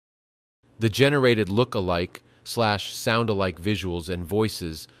The generated look-alike / sound-alike visuals and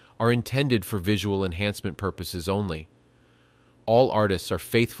voices are intended for visual enhancement purposes only. All artists are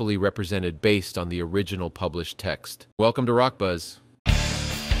faithfully represented based on the original published text. Welcome to Rock Buzz.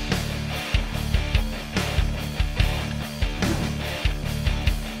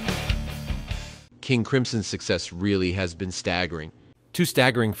 King Crimson's success really has been staggering. Too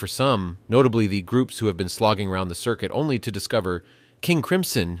staggering for some, notably the groups who have been slogging around the circuit, only to discover King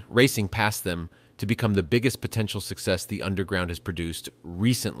Crimson racing past them to become the biggest potential success the underground has produced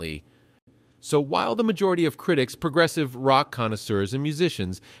recently. So while the majority of critics, progressive rock connoisseurs, and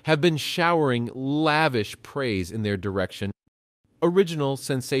musicians have been showering lavish praise in their direction, original,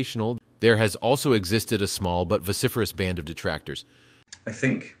 sensational, there has also existed a small but vociferous band of detractors. I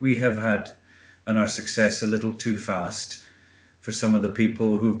think we have had our success a little too fast for some of the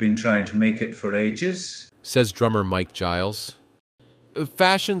people who've been trying to make it for ages, says drummer Mike Giles.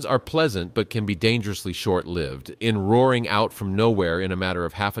 Fashions are pleasant but can be dangerously short-lived, in roaring out from nowhere in a matter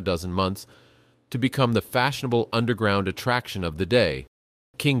of half a dozen months to become the fashionable underground attraction of the day.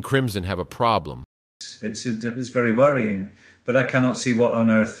 King Crimson have a problem. It's very worrying, but I cannot see what on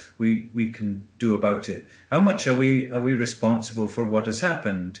earth we can do about it. How much are we responsible for what has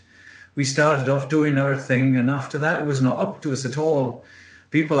happened? We started off doing our thing, and after that it was not up to us at all.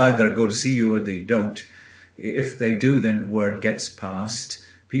 People either go to see you or they don't. If they do, then word gets passed.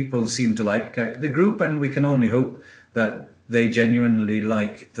 People seem to like the group, and we can only hope that they genuinely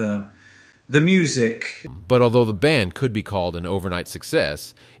like the music. But although the band could be called an overnight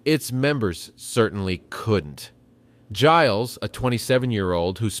success, its members certainly couldn't. Giles, a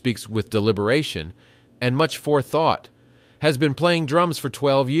 27-year-old who speaks with deliberation and much forethought, has been playing drums for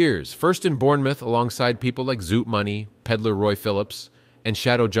 12 years, first in Bournemouth alongside people like Zoot Money, Peddler Roy Phillips, and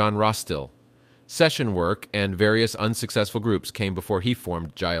Shadow John Rostill. Session work and various unsuccessful groups came before he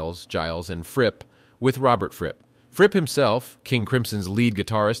formed Giles, and Fripp with Robert Fripp. Fripp himself, King Crimson's lead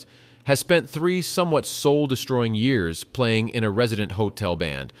guitarist, has spent 3 somewhat soul-destroying years playing in a resident hotel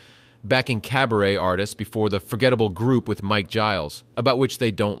band, backing cabaret artists before the forgettable group with Mike Giles, about which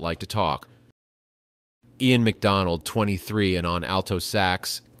they don't like to talk. Ian MacDonald, 23, and on alto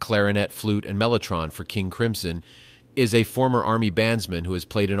sax, clarinet, flute, and mellotron for King Crimson, is a former Army bandsman who has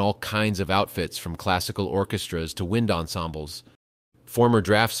played in all kinds of outfits from classical orchestras to wind ensembles. Former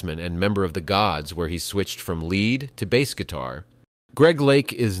draftsman and member of the Gods, where he switched from lead to bass guitar. Greg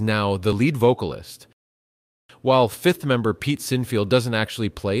Lake is now the lead vocalist, while 5th member Pete Sinfield doesn't actually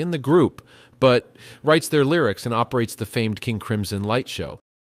play in the group, but writes their lyrics and operates the famed King Crimson light show.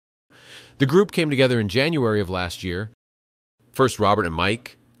 The group came together in January of last year. First Robert and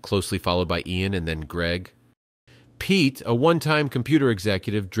Mike, closely followed by Ian and then Greg. Pete, a one-time computer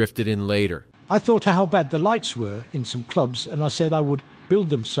executive, drifted in later. I thought how bad the lights were in some clubs, and I said I would build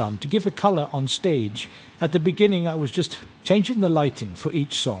them some to give a color on stage. At the beginning, I was just changing the lighting for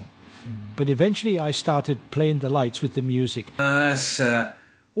each song. But eventually I started playing the lights with the music.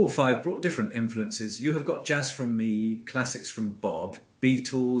 All 5 brought different influences. You have got jazz from me, classics from Bob,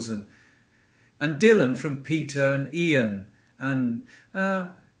 Beatles, and Dylan from Peter and Ian, and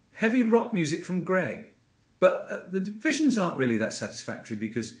heavy rock music from Greg. But the divisions aren't really that satisfactory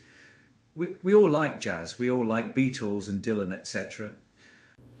because we all like jazz, we all like Beatles and Dylan, etc.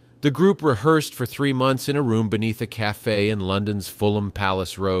 The group rehearsed for 3 months in a room beneath a cafe in London's Fulham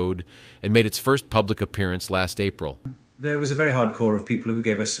Palace Road and made its first public appearance last April. There was a very hard core of people who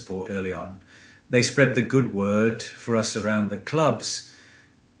gave us support early on. They spread the good word for us around the clubs.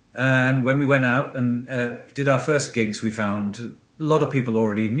 And when we went out and did our first gigs, we found a lot of people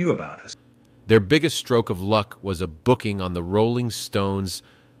already knew about us. Their biggest stroke of luck was a booking on the Rolling Stones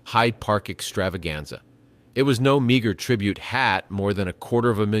Hyde Park extravaganza. It was no meager tribute hat. More than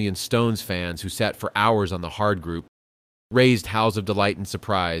 250,000 Stones fans who sat for hours on the hard group raised howls of delight and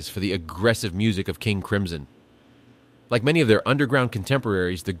surprise for the aggressive music of King Crimson. Like many of their underground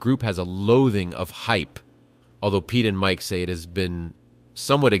contemporaries, the group has a loathing of hype, although Pete and Mike say it has been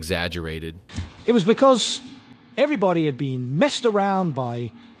somewhat exaggerated. It was because everybody had been messed around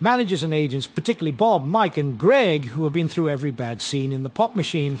by managers and agents, particularly Bob, Mike, and Greg, who have been through every bad scene in the pop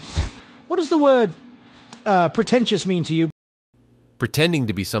machine. What does the word pretentious mean to you? Pretending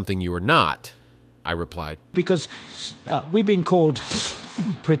to be something you are not, I replied. Because we've been called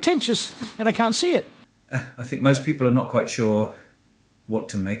pretentious, and I can't see it. I think most people are not quite sure what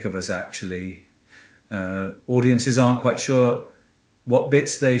to make of us, actually. Audiences aren't quite sure what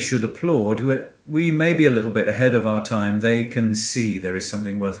bits they should applaud. We may be a little bit ahead of our time. They can see there is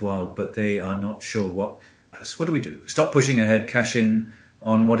something worthwhile, but they are not sure what. What do we do? Stop pushing ahead, cash in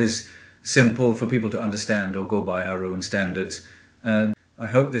on what is simple for people to understand or go by our own standards. I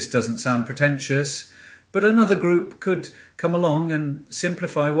hope this doesn't sound pretentious, but another group could come along and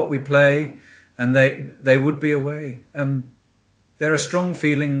simplify what we play, and they would be away. There are strong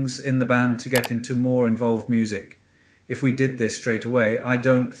feelings in the band to get into more involved music. If we did this straight away, I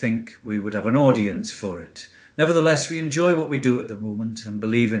don't think we would have an audience for it. Nevertheless, we enjoy what we do at the moment and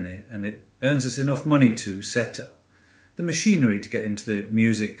believe in it, and it earns us enough money to set up the machinery to get into the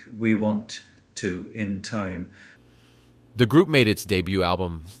music we want to in time. The group made its debut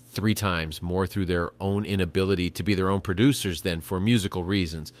album 3 times, more through their own inability to be their own producers than for musical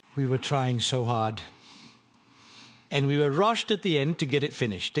reasons. We were trying so hard. And we were rushed at the end to get it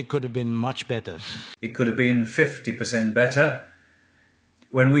finished. It could have been much better. It could have been 50% better.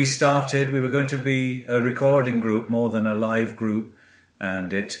 When we started, we were going to be a recording group more than a live group,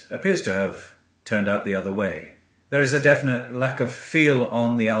 and it appears to have turned out the other way. There is a definite lack of feel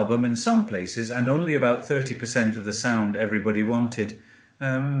on the album in some places, and only about 30% of the sound everybody wanted.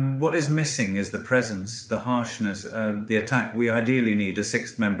 What is missing is the presence, the harshness, the attack. We ideally need a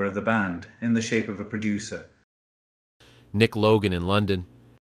 6th member of the band in the shape of a producer. Nick Logan in London